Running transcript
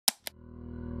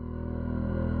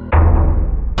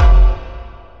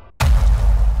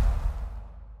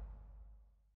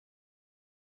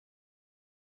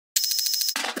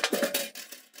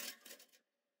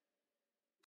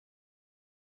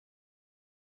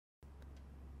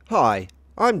Hi,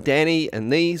 I'm Danny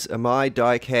and these are my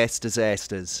Diecast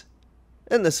Disasters.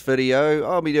 In this video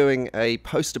I'll be doing a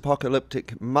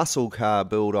post-apocalyptic muscle car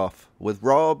build-off with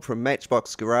Rob from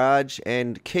Matchbox Garage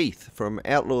and Keith from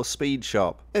Outlaw Speed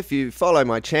Shop. If you follow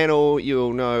my channel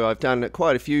you'll know I've done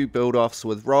quite a few build-offs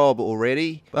with Rob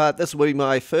already, but this will be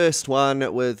my first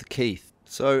one with Keith.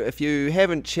 So if you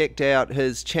haven't checked out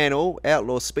his channel,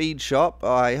 Outlaw Speed Shop,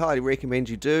 I highly recommend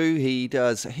you do. He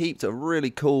does heaps of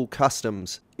really cool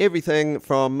customs. Everything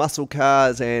from muscle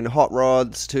cars and hot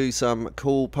rods to some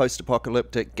cool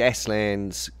post-apocalyptic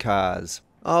Gaslands cars.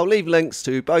 I'll leave links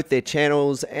to both their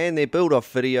channels and their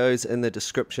build-off videos in the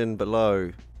description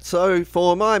below. So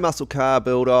for my muscle car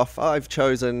build-off, I've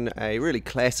chosen a really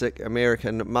classic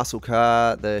American muscle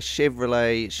car, the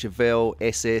Chevelle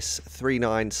SS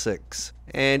 396.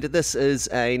 And this is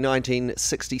a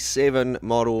 1967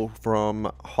 model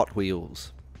from Hot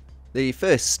Wheels. The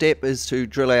first step is to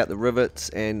drill out the rivets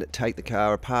and take the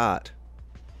car apart.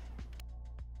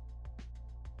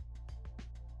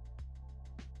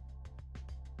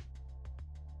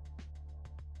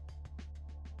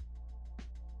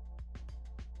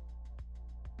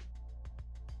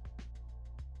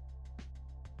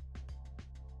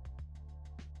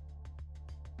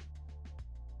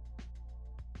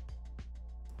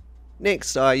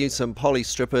 Next I use some poly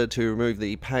stripper to remove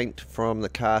the paint from the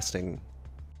casting.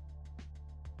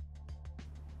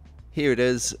 Here it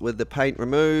is with the paint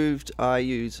removed. I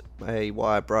use a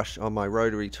wire brush on my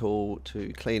rotary tool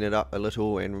to clean it up a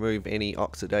little and remove any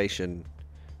oxidation.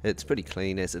 It's pretty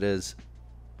clean as it is.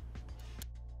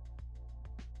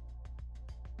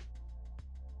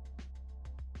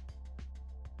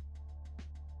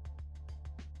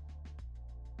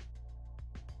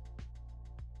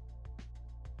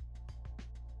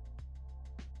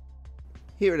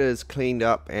 Here it is cleaned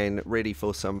up and ready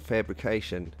for some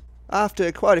fabrication.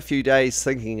 After quite a few days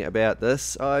thinking about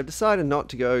this, I've decided not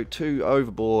to go too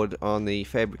overboard on the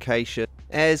fabrication,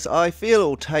 as I feel it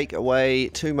will take away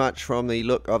too much from the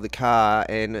look of the car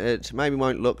and it maybe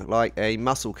won't look like a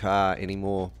muscle car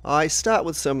anymore. I start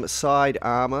with some side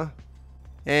armour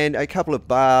and a couple of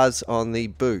bars on the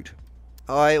boot.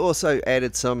 I also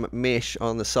added some mesh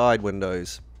on the side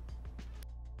windows.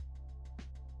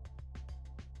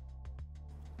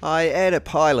 I add a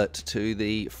pilot to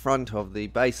the front of the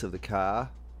base of the car.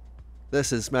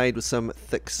 This is made with some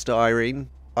thick styrene.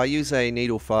 I use a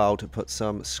needle file to put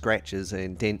some scratches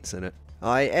and dents in it.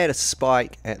 I add a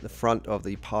spike at the front of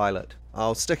the pilot.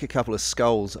 I'll stick a couple of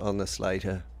skulls on this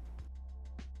later.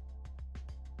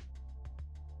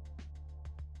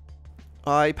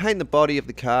 I paint the body of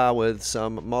the car with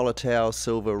some Molotow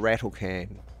silver rattle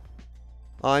can.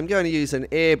 I'm going to use an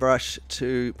airbrush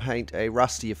to paint a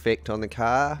rusty effect on the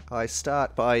car. I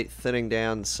start by thinning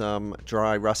down some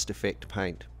dry rust effect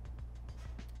paint.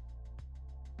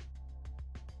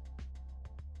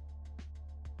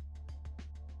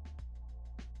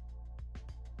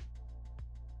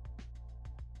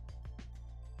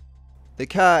 The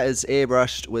car is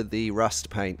airbrushed with the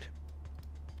rust paint.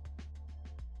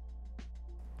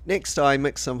 Next I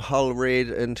mix some hull red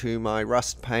into my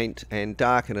rust paint and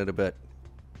darken it a bit.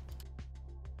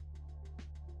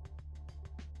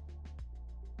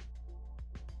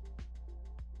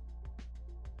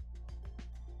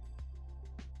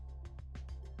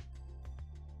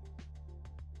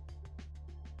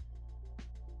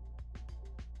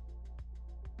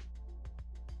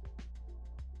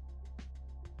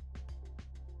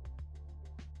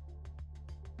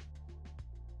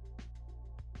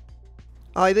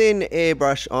 I then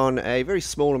airbrush on a very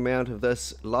small amount of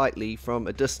this lightly from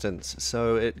a distance,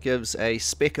 so it gives a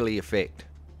speckly effect.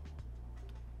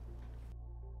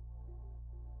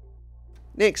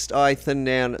 Next I thin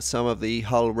down some of the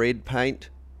hull red paint.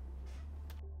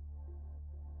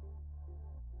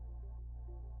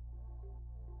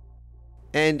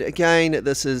 And again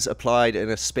this is applied in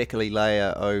a speckly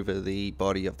layer over the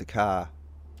body of the car.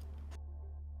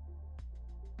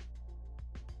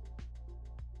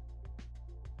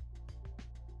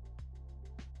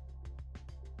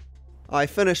 I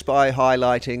finish by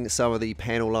highlighting some of the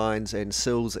panel lines and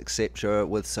sills etc.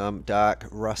 with some dark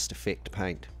rust effect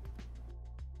paint.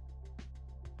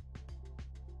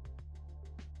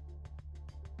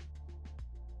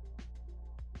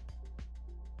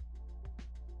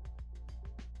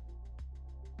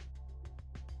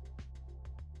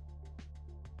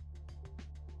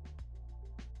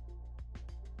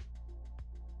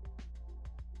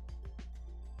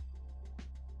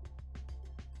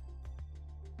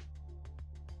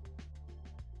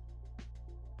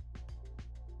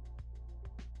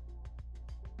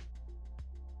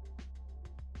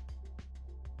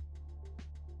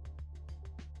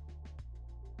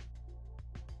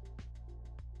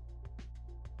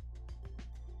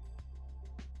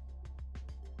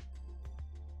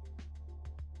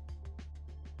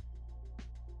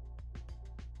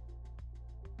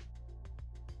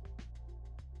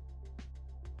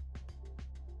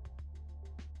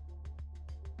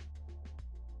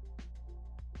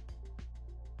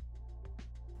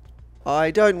 I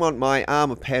don't want my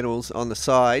armour panels on the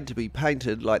side to be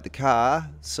painted like the car,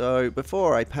 so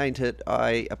before I paint it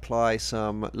I apply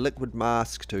some liquid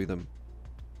mask to them.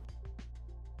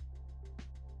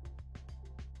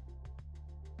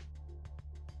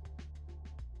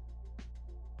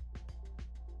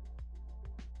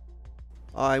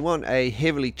 I want a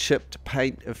heavily chipped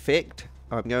paint effect.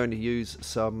 I'm going to use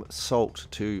some salt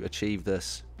to achieve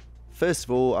this. First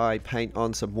of all, I paint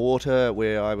on some water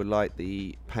where I would like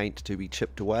the paint to be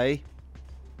chipped away.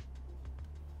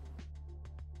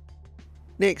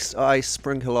 Next, I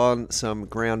sprinkle on some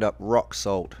ground up rock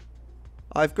salt.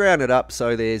 I've ground it up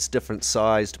so there's different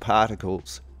sized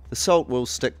particles. The salt will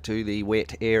stick to the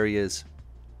wet areas.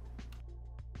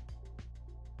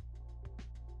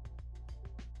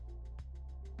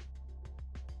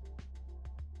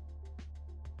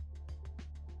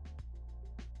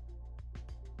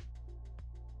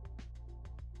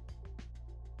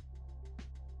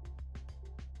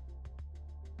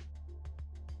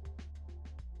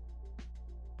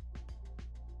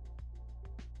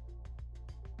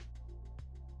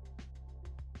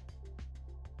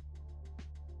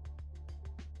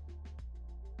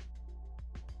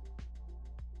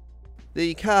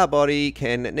 The car body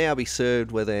can now be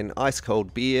served with an ice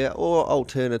cold beer or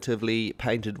alternatively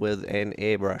painted with an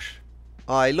airbrush.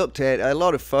 I looked at a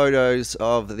lot of photos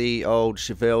of the old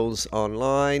Chevelles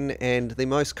online and the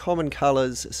most common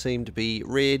colours seem to be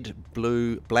red,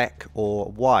 blue, black or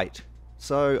white.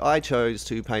 So I chose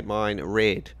to paint mine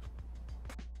red.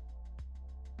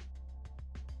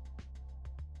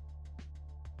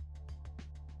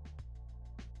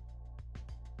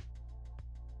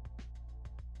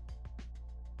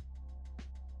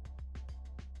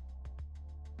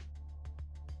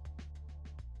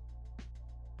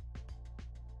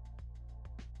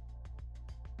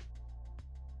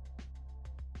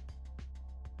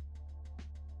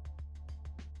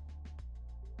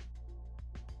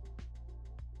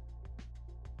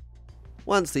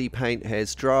 Once the paint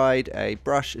has dried, a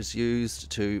brush is used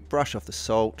to brush off the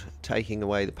salt, taking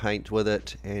away the paint with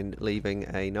it and leaving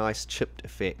a nice chipped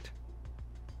effect.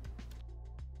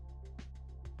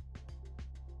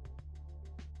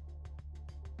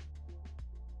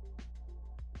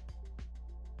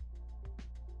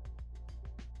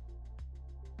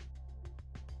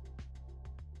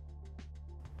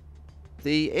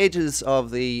 The edges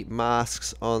of the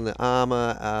masks on the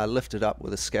armour are lifted up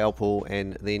with a scalpel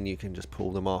and then you can just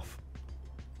pull them off.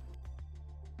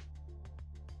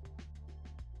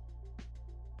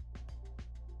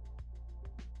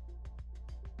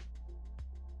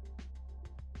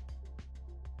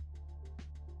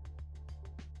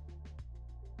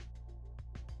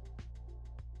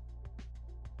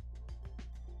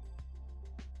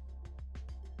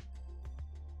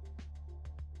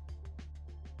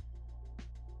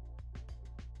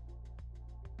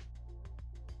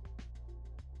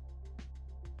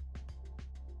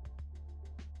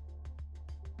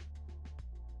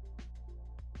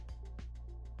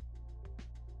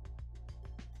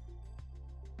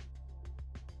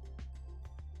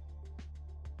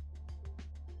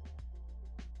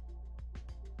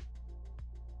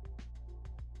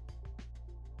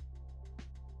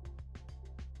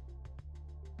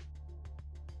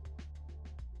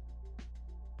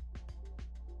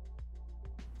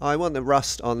 I want the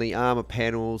rust on the armour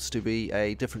panels to be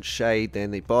a different shade than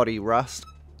the body rust,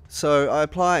 so I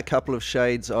apply a couple of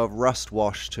shades of rust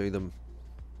wash to them.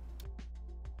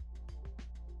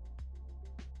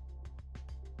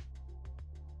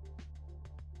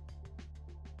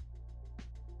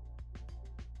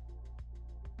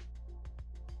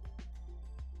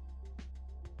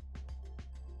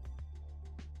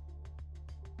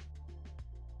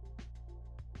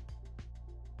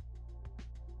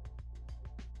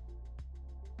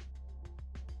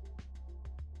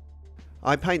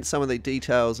 I paint some of the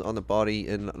details on the body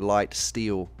in light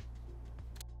steel.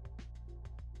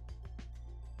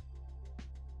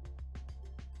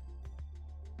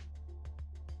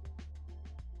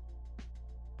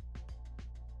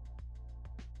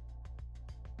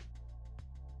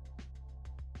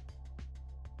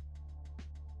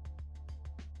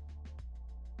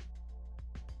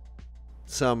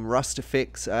 Some rust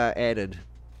effects are added.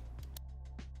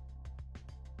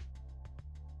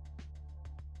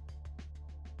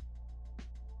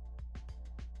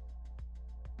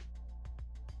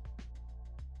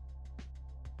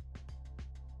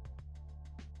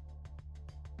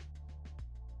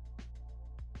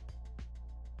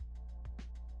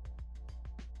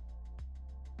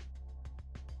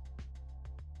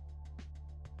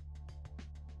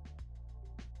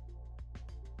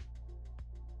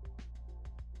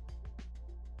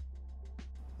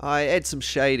 I add some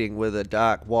shading with a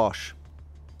dark wash.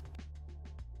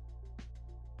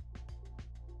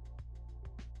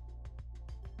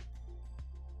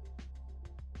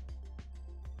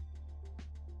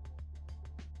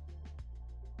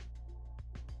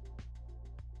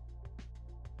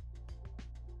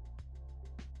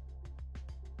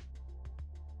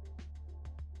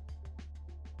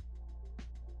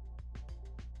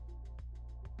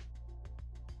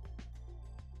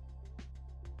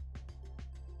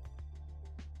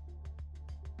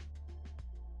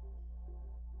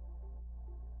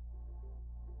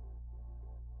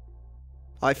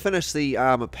 I finish the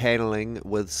armour panelling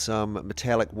with some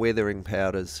metallic weathering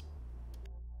powders.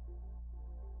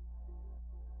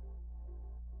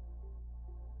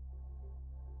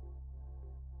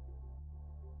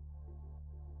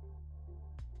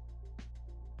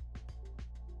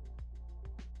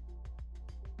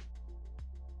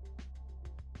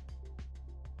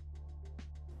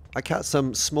 I cut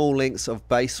some small lengths of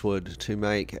basswood to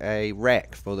make a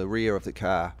rack for the rear of the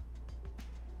car.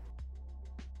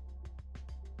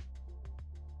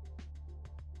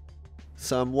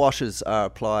 Some washes are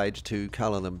applied to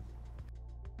colour them.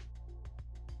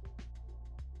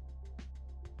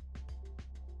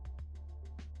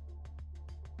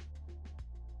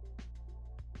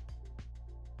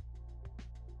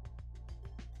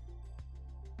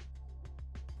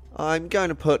 I'm going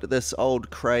to put this old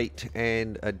crate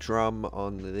and a drum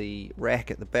on the rack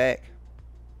at the back.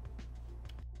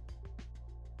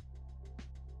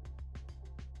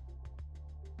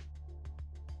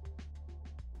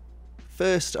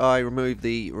 First, I remove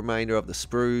the remainder of the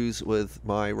sprues with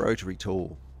my rotary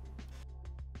tool.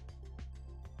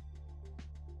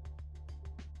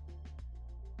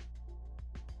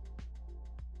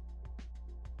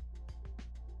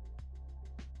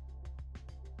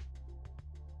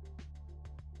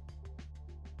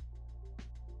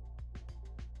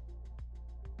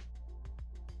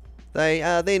 They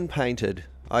are then painted.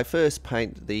 I first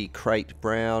paint the crate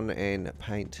brown and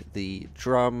paint the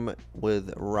drum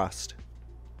with rust.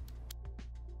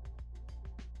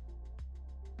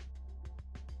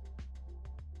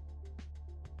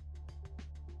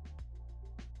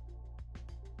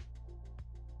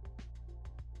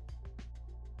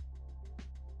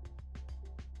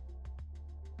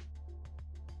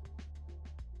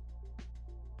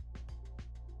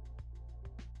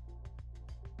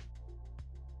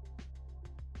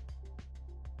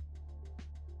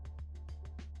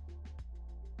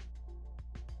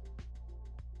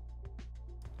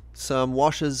 Some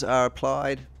washes are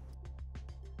applied.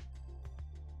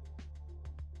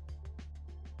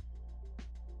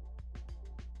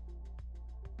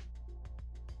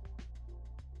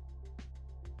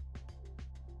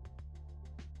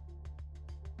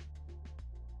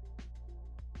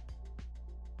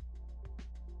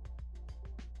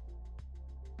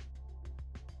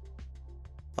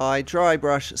 I dry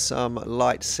brush some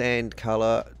light sand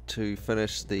colour to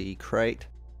finish the crate.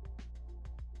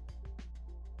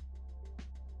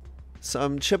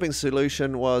 Some chipping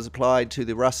solution was applied to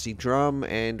the rusty drum,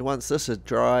 and once this had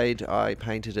dried, I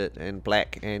painted it in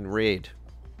black and red.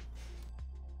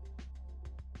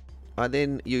 I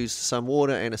then used some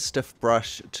water and a stiff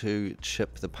brush to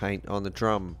chip the paint on the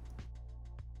drum.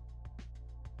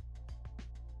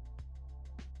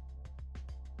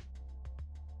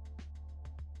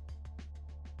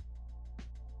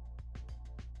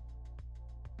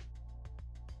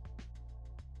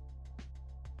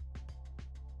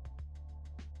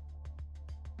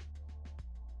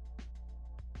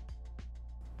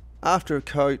 After a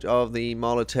coat of the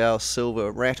Molotow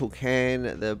silver rattle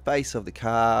can, the base of the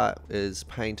car is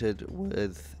painted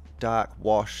with dark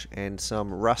wash and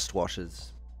some rust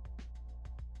washes.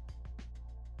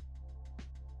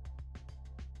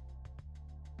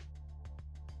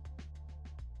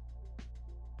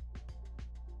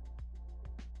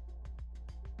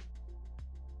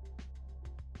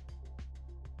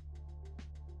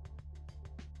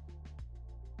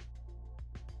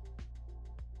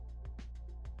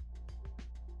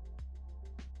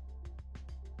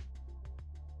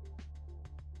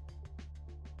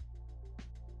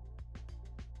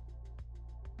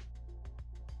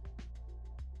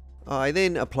 I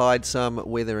then applied some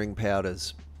weathering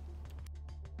powders.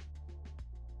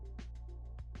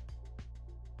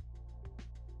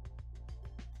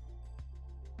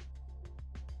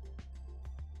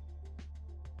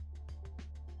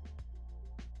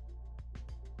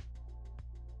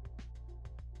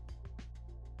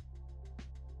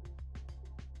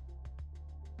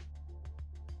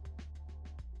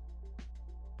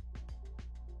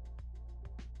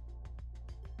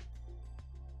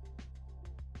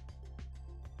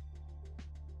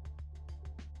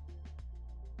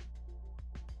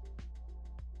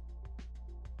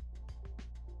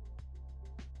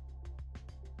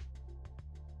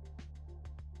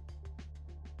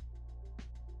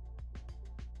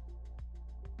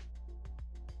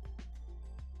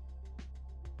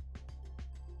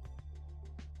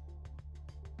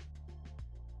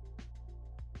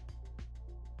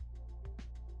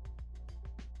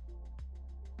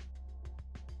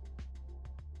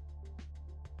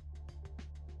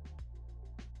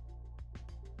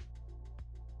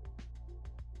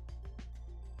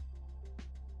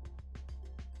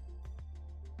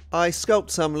 I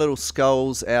sculpted some little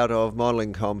skulls out of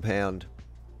modelling compound.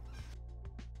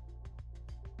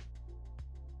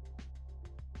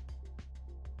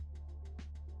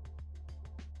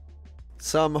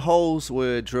 Some holes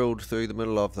were drilled through the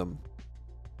middle of them.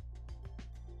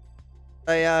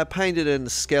 They are painted in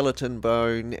skeleton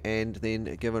bone and then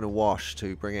given a wash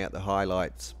to bring out the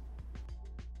highlights.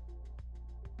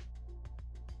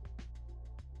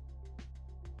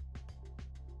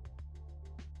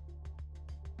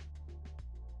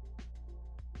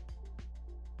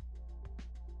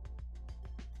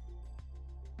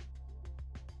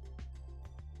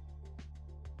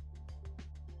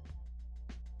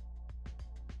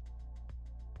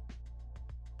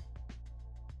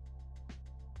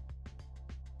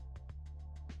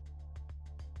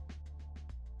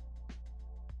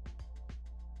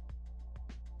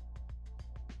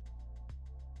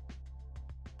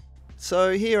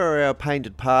 So here are our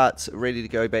painted parts ready to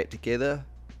go back together.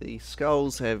 The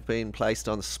skulls have been placed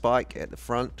on a spike at the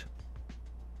front.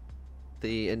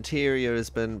 The interior has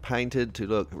been painted to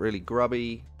look really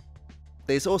grubby.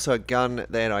 There's also a gun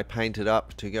that I painted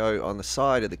up to go on the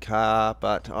side of the car,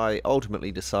 but I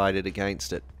ultimately decided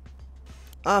against it.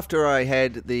 After I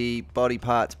had the body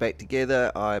parts back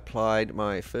together, I applied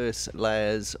my first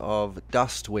layers of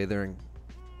dust weathering.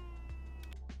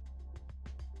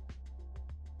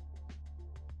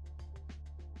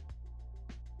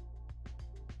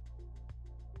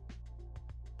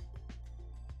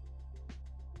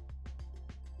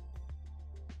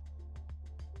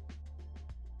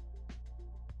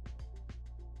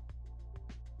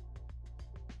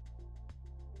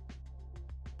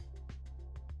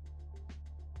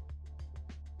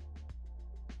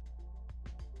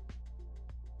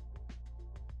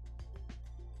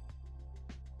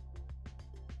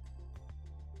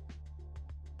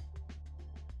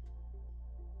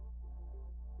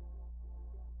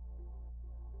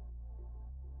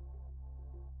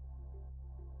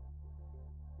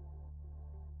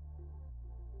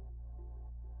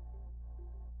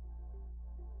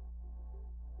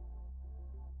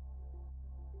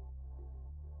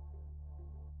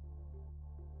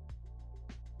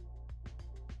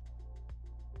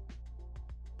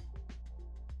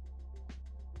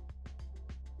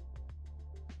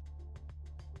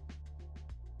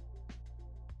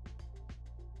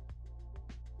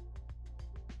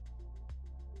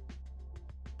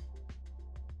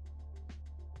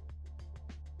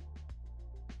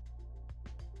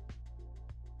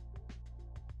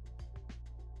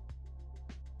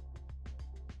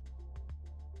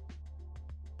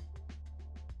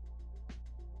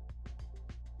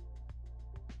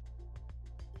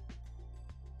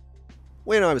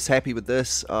 When I was happy with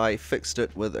this, I fixed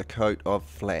it with a coat of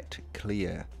flat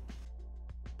clear.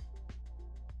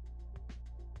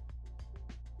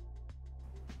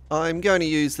 I'm going to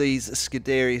use these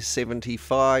Scuderia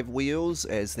 75 wheels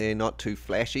as they're not too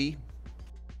flashy.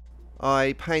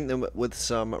 I paint them with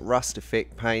some rust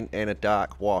effect paint and a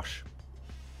dark wash.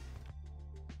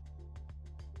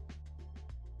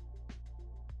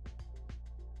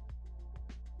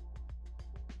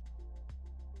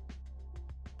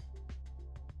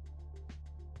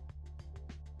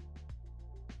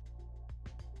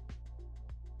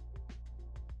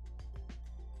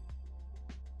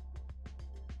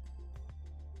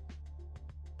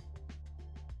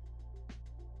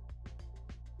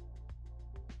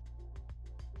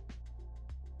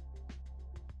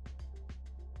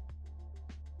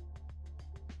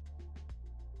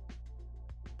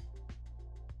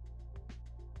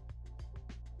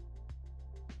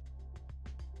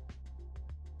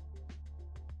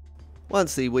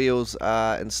 Once the wheels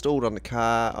are installed on the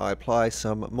car, I apply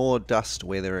some more dust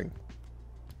weathering.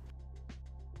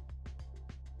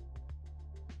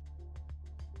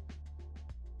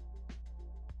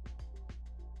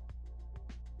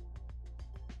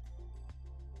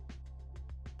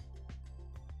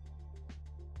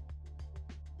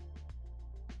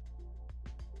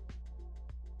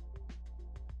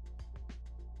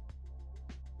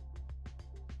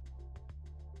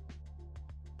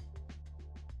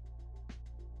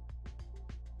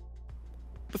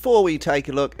 Before we take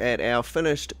a look at our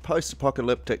finished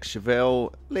post-apocalyptic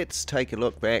Chevelle, let's take a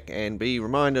look back and be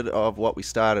reminded of what we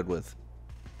started with.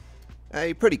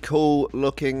 A pretty cool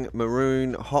looking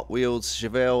maroon Hot Wheels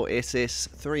Chevelle SS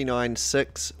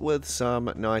 396 with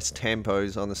some nice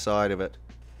tampos on the side of it.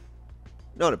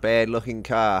 Not a bad looking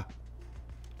car.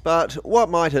 But what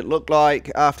might it look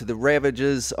like after the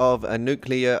ravages of a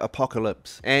nuclear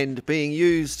apocalypse and being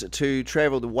used to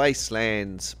travel the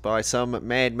wastelands by some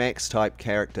Mad Max type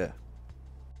character?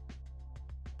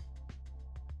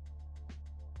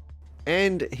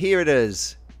 And here it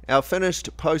is, our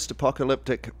finished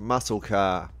post-apocalyptic muscle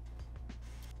car.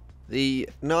 The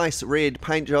nice red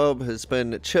paint job has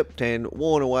been chipped and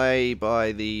worn away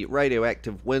by the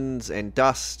radioactive winds and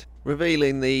dust,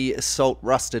 revealing the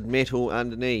salt-rusted metal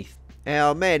underneath.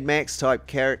 Our Mad Max type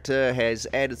character has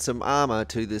added some armour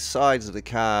to the sides of the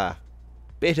car,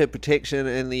 better protection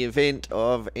in the event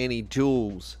of any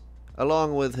duels,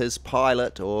 along with his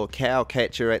pilot or cow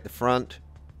catcher at the front,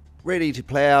 ready to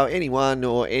plough anyone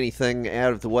or anything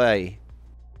out of the way.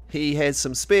 He has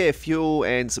some spare fuel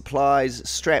and supplies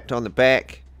strapped on the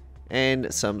back,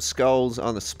 and some skulls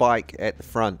on the spike at the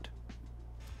front.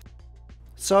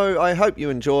 So I hope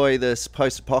you enjoy this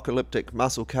post-apocalyptic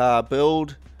muscle car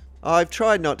build. I've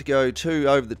tried not to go too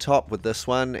over the top with this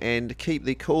one and keep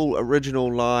the cool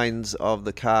original lines of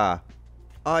the car.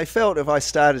 I felt if I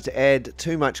started to add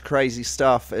too much crazy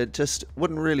stuff, it just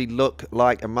wouldn't really look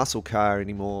like a muscle car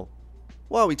anymore.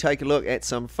 While we take a look at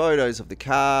some photos of the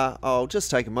car, I'll just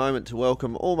take a moment to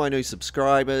welcome all my new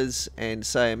subscribers and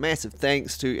say a massive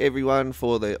thanks to everyone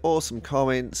for the awesome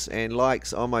comments and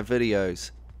likes on my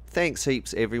videos. Thanks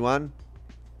heaps everyone.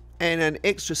 And an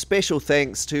extra special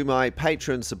thanks to my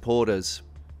Patreon supporters.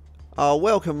 I'll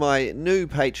welcome my new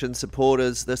Patreon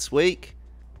supporters this week,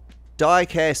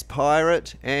 Diecast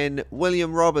Pirate and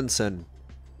William Robinson.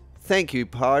 Thank you,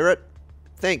 Pirate.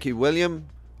 Thank you, William.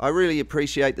 I really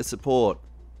appreciate the support.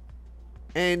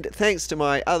 And thanks to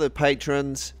my other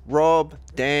patrons, Rob,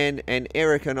 Dan, and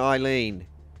Eric and Eileen.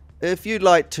 If you'd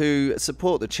like to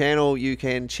support the channel, you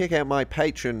can check out my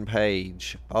Patreon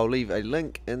page. I'll leave a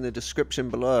link in the description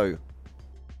below.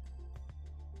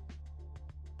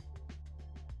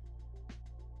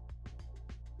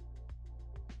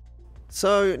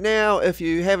 So now, if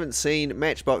you haven't seen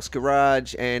Matchbox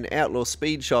Garage and Outlaw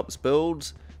Speed Shop's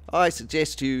builds, I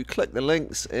suggest you click the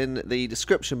links in the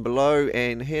description below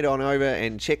and head on over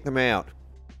and check them out.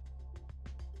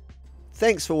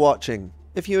 Thanks for watching.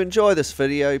 If you enjoy this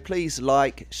video, please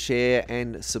like, share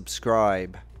and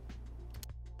subscribe.